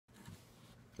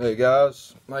Hey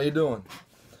guys, how you doing?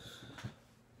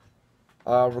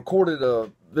 I recorded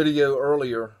a video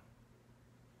earlier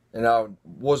and I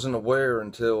wasn't aware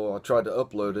until I tried to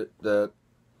upload it that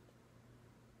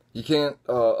you can't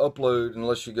upload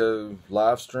unless you go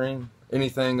live stream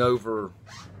anything over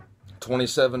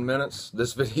 27 minutes.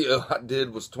 This video I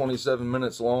did was 27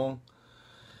 minutes long,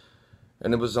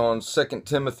 and it was on 2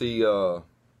 Timothy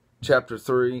chapter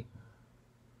 3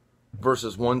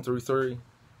 verses 1 through 3.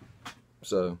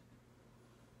 So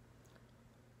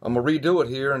I'm going to redo it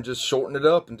here and just shorten it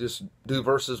up and just do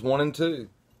verses 1 and 2.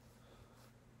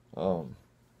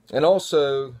 And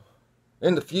also,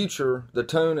 in the future, the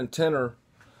tone and tenor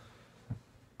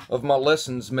of my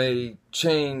lessons may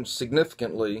change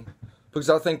significantly, because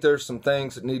I think there's some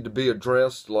things that need to be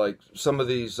addressed, like some of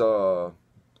these new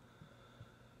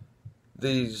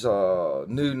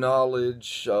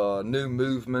knowledge, new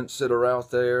movements that are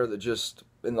out there that just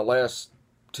in the last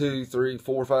 2, 3,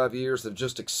 4, 5 years have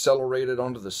just accelerated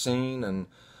onto the scene, and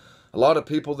a lot of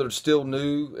people that are still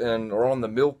new and are on the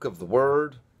milk of the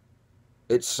word,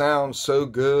 it sounds so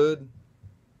good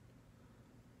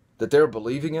that they're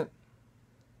believing it.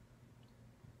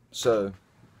 So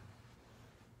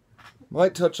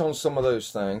might touch on some of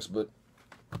those things, but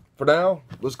for now,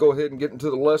 let's go ahead and get into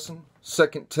the lesson.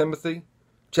 2 Timothy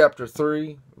chapter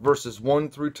 3 verses 1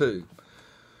 through 2.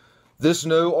 This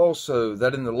know also,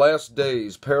 that in the last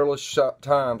days perilous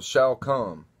times shall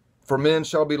come. For men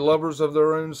shall be lovers of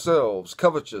their own selves,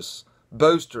 covetous,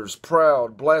 boasters,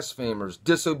 proud, blasphemers,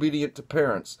 disobedient to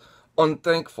parents,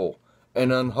 unthankful,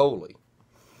 and unholy.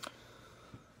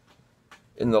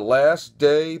 In the last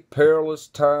day perilous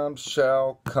times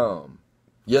shall come.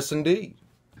 Yes, indeed.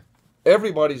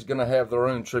 Everybody's going to have their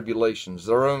own tribulations,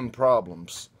 their own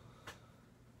problems.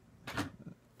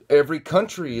 Every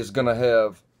country is going to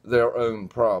have their own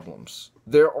problems.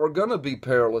 There are going to be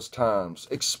perilous times,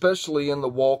 especially in the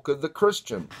walk of the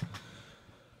Christian.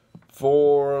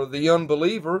 For the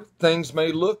unbeliever, things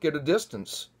may look at a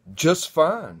distance just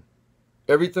fine.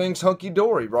 Everything's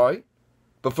hunky-dory, right?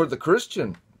 But for the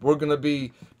Christian, we're going to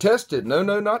be tested. No,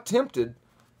 not tempted,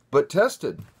 but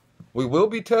tested. We will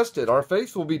be tested. Our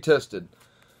faith will be tested.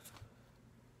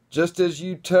 Just as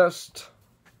you test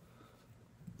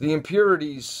the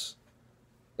impurities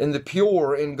and the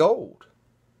pure in gold,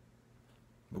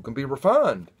 we can be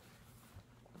refined.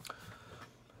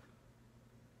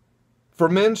 For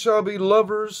men shall be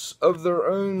lovers of their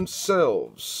own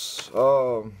selves.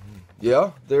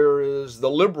 Yeah, there is the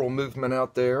liberal movement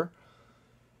out there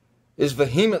is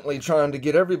vehemently trying to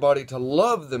get everybody to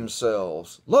love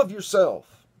themselves. Love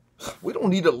yourself. We don't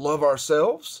need to love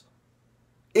ourselves.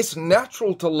 It's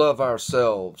natural to love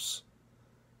ourselves.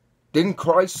 Didn't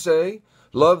Christ say,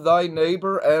 love thy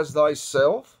neighbor as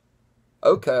thyself?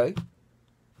 Okay.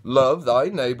 Love thy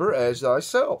neighbor as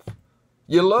thyself.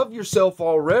 You love yourself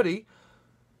already,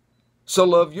 so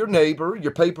love your neighbor,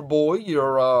 your paper boy,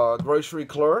 your grocery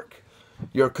clerk,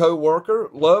 your co-worker.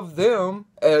 Love them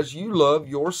as you love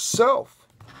yourself.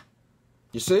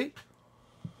 You see?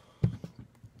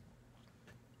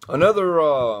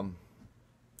 Another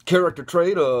character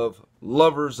trait of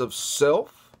lovers of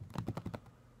self,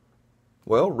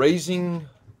 well, raising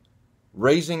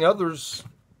others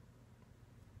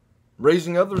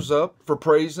up for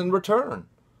praise in return.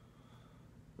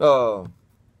 You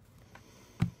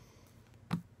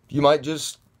might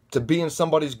just, to be in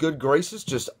somebody's good graces,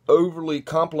 just overly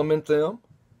compliment them.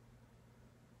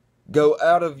 Go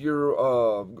out of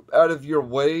your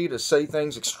way to say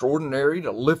things extraordinary,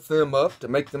 to lift them up, to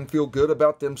make them feel good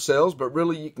about themselves, but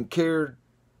really you can care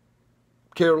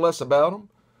less about them.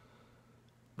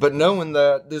 But knowing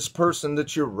that this person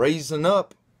that you're raising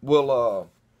up will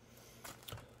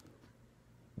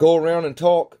go around and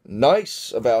talk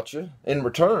nice about you in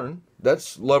return,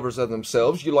 that's lovers of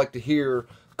themselves. You like to hear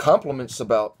compliments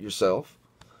about yourself.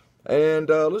 And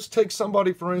let's take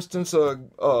somebody, for instance,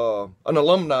 an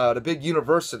alumni at a big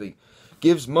university,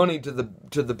 gives money to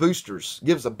the boosters,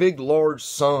 gives a big, large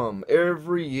sum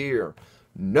every year,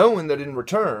 knowing that in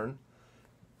return,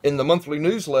 in the monthly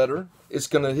newsletter,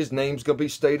 his name's gonna be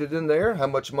stated in there, how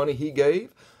much money he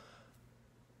gave.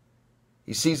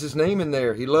 He sees his name in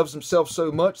there. He loves himself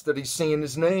so much that he's seeing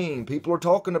his name. People are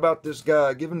talking about this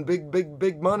guy, giving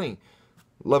big money.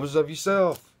 Lovers of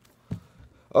yourself.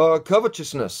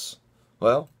 Covetousness.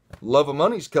 Well, love of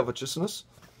money is covetousness.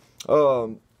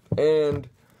 And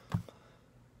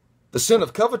the sin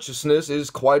of covetousness is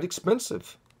quite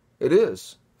expensive. It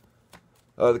is.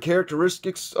 The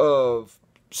characteristics of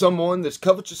someone that's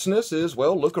covetousness is,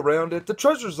 well, look around at the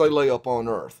treasures they lay up on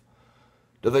earth.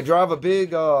 Do they drive a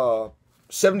big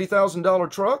 $70,000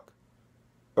 truck?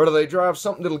 Or do they drive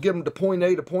something that'll get them to point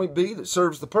A to point B that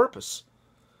serves the purpose?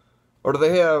 Or do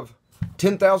they have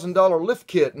 $10,000 lift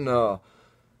kit and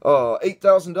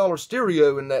 $8,000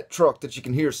 stereo in that truck that you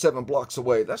can hear 7 blocks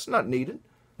away? That's not needed.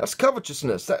 That's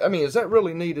covetousness. Is that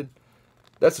really needed?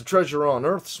 That's a treasure on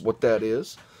earth's what that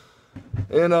is.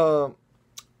 And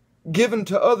given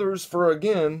to others for,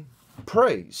 again,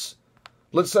 praise.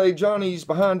 Let's say Johnny's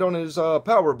behind on his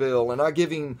power bill, and I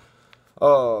give him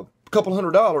a couple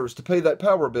 $100 to pay that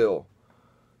power bill.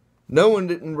 Knowing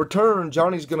that in return,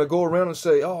 Johnny's going to go around and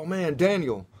say, oh man,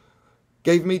 Daniel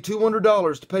gave me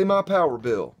 $200 to pay my power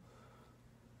bill.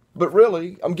 But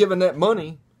really, I'm giving that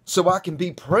money so I can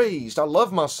be praised. I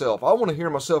love myself. I want to hear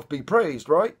myself be praised,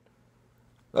 right?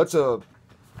 That's a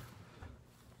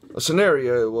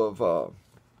scenario of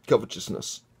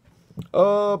covetousness.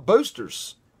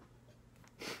 Boasters.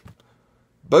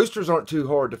 Boasters aren't too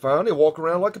hard to find. They walk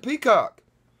around like a peacock.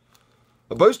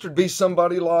 A boaster would be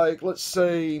somebody like, let's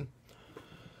say,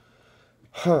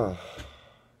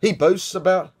 he boasts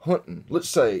about hunting. Let's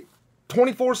say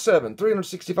 24/7,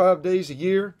 365 days a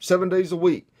year, 7 days a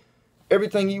week.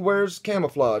 Everything he wears is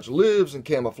camouflage, lives in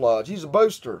camouflage. He's a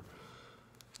boaster.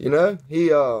 You know,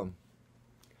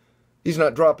 he's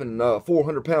not dropping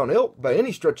 400-pound elk by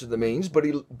any stretch of the means, but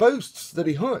he boasts that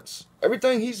he hunts.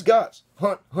 Everything he's got,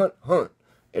 hunt, hunt, hunt.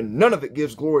 And none of it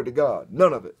gives glory to God.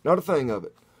 None of it. Not a thing of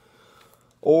it.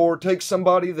 Or take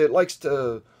somebody that likes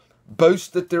to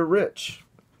boast that they're rich.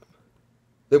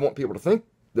 They want people to think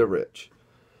they're rich.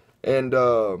 And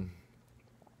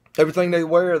everything they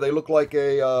wear, they look like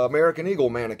a American Eagle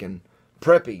mannequin.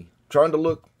 Preppy. Trying to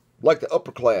look like the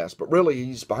upper class. But really,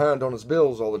 he's behind on his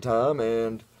bills all the time.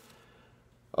 And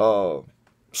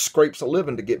scrapes a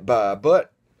living to get by.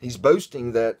 But he's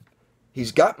boasting that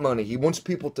he's got money. He wants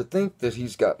people to think that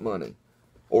he's got money.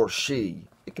 Or she.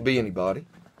 It could be anybody.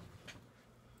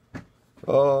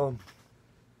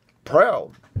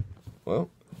 Proud.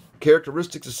 Well,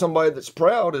 characteristics of somebody that's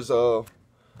proud is, well,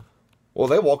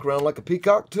 they walk around like a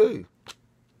peacock too.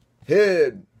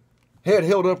 Head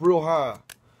held up real high.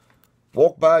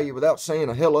 Walk by you without saying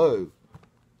a hello.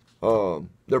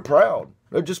 They're proud.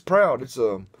 They're just proud.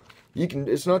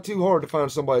 It's not too hard to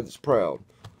find somebody that's proud.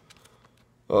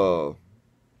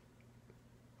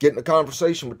 Get in a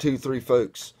conversation with 2-3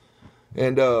 folks.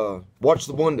 And watch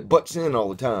the one that butts in all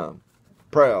the time.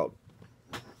 Proud.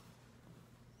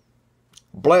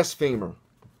 Blasphemer.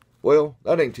 Well,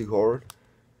 that ain't too hard.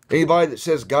 Anybody that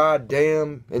says God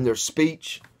damn in their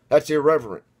speech, that's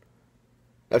irreverent.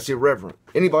 That's irreverent.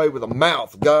 Anybody with a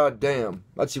mouth, God damn,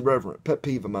 that's irreverent. Pet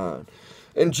peeve of mine.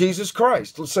 And Jesus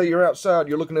Christ. Let's say you're outside,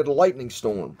 you're looking at a lightning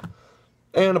storm.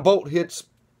 And a bolt hits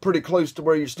pretty close to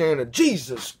where you're standing.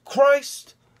 Jesus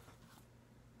Christ.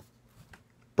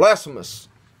 Blasphemous.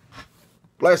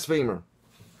 Blasphemer.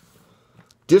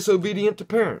 Disobedient to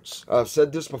parents. I've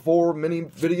said this before, many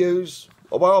videos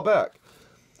a while back.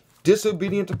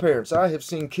 Disobedient to parents. I have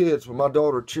seen kids when my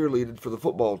daughter cheerleaded for the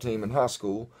football team in high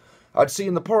school. I'd see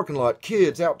in the parking lot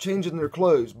kids out changing their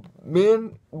clothes.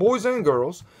 Men, boys and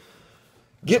girls,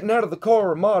 getting out of the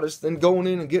car modest, then going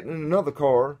in and getting in another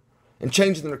car and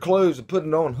changing their clothes and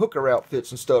putting on hooker outfits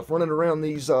and stuff, running around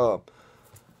these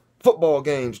football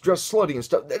games, dressed slutty and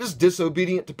stuff. That is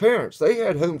disobedient to parents. They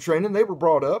had home training. They were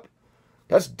brought up.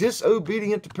 That's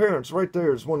disobedient to parents right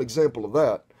there is one example of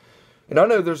that. And I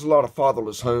know there's a lot of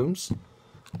fatherless homes.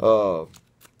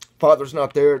 Father's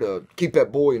not there to keep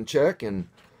that boy in check and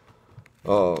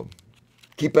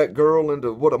keep that girl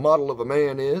into what a model of a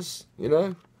man is, you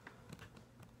know.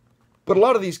 But a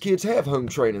lot of these kids have home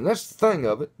training. That's the thing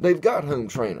of it. They've got home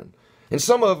training. And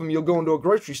some of them, you'll go into a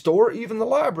grocery store, even the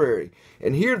library,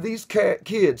 and hear these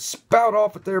kids spout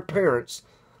off at their parents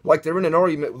like they're in an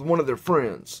argument with one of their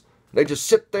friends. They just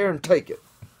sit there and take it.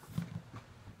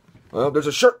 Well, there's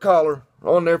a shirt collar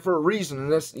on there for a reason,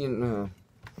 and that's, you know,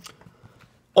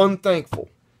 unthankful.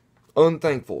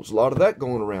 Unthankful. There's a lot of that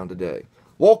going around today.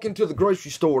 Walk into the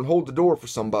grocery store and hold the door for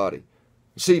somebody.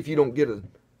 See if you don't get a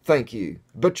thank you.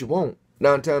 But you won't.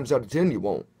 9 times out of 10 you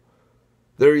won't.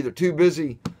 They're either too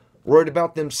busy worried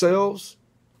about themselves,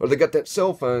 or they got that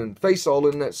cell phone, face all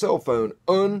in that cell phone,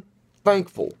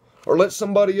 unthankful. Or let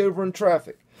somebody over in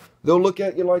traffic. They'll look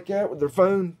at you like that with their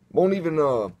phone, won't even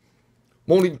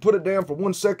put it down for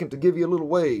 1 second to give you a little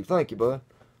wave. Thank you, bud.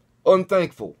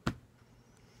 Unthankful.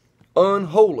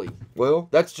 Unholy. Well,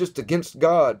 that's just against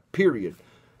God, period.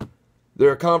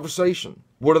 They're a conversation.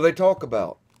 What do they talk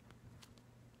about?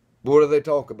 What do they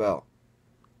talk about?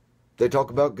 They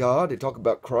talk about God, they talk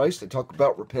about Christ, they talk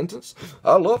about repentance.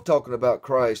 I love talking about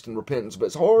Christ and repentance, but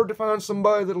it's hard to find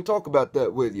somebody that'll talk about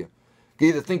that with you. You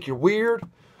either think you're weird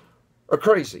or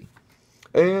crazy.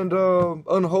 and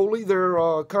unholy.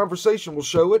 Their conversation will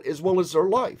show it, as well as their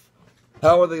life.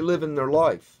 How are they living their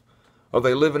life? Are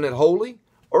they living it holy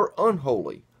or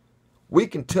unholy? We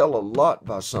can tell a lot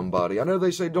by somebody. I know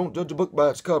they say don't judge a book by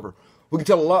its cover. We can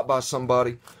tell a lot by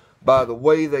somebody by the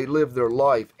way they live their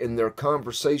life, in their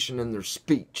conversation, in their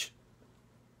speech.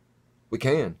 We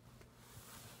can.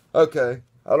 Okay,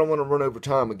 I don't want to run over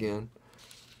time again.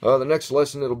 The next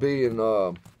lesson, it'll be in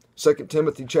 2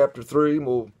 Timothy chapter 3, and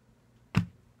we'll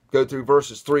go through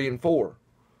verses 3 and 4.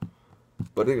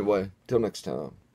 But anyway, till next time.